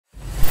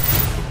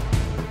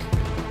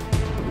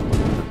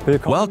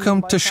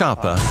Welcome to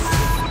Schaper.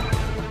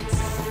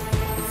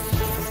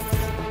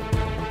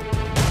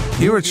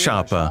 Here at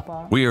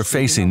Schaper, we are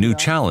facing new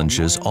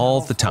challenges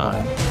all the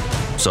time.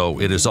 So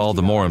it is all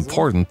the more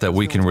important that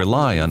we can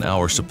rely on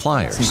our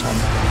suppliers.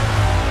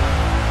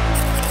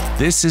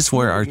 This is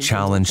where our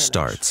challenge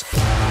starts,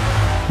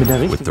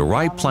 with the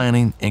right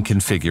planning and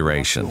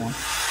configuration.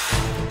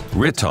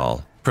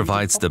 Rittal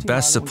provides the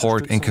best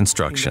support in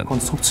construction.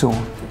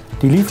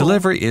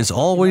 Delivery is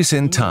always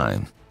in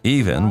time,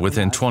 even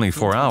within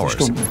 24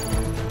 hours.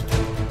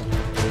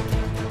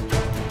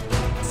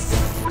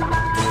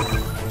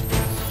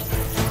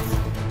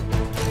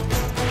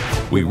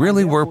 We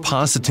really were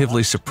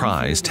positively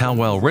surprised how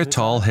well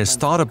Rittal has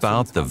thought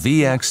about the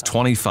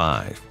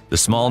VX25. The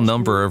small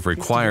number of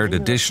required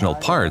additional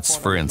parts,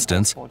 for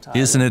instance,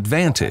 is an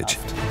advantage.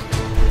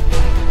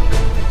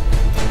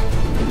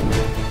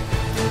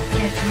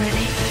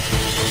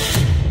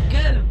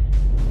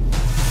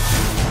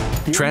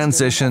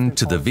 Transition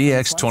to the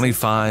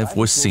VX25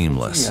 was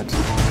seamless.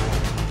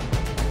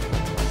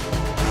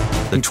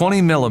 The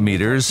 20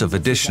 millimeters of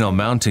additional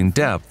mounting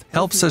depth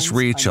helps us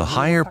reach a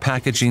higher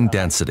packaging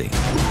density.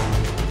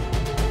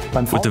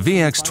 With the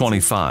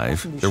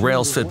VX25, the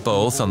rails fit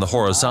both on the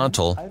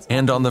horizontal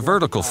and on the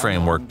vertical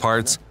framework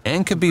parts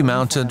and can be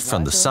mounted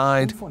from the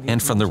side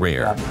and from the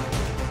rear.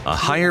 A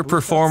higher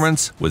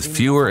performance with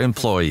fewer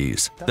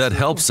employees. That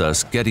helps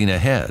us getting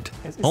ahead.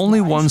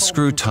 Only one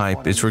screw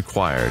type is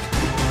required.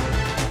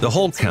 The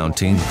hole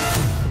counting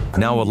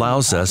now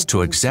allows us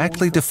to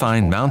exactly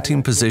define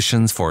mounting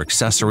positions for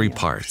accessory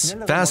parts.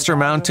 Faster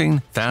mounting,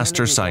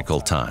 faster cycle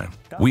time.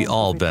 We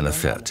all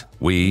benefit,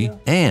 we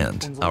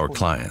and our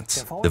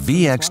clients. The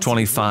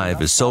VX25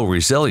 is so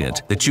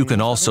resilient that you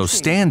can also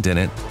stand in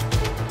it.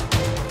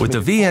 With the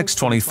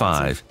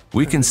VX25,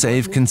 we can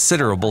save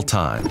considerable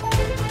time.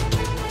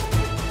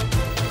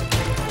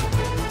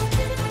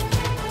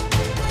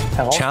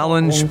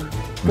 Challenge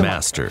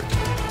mastered.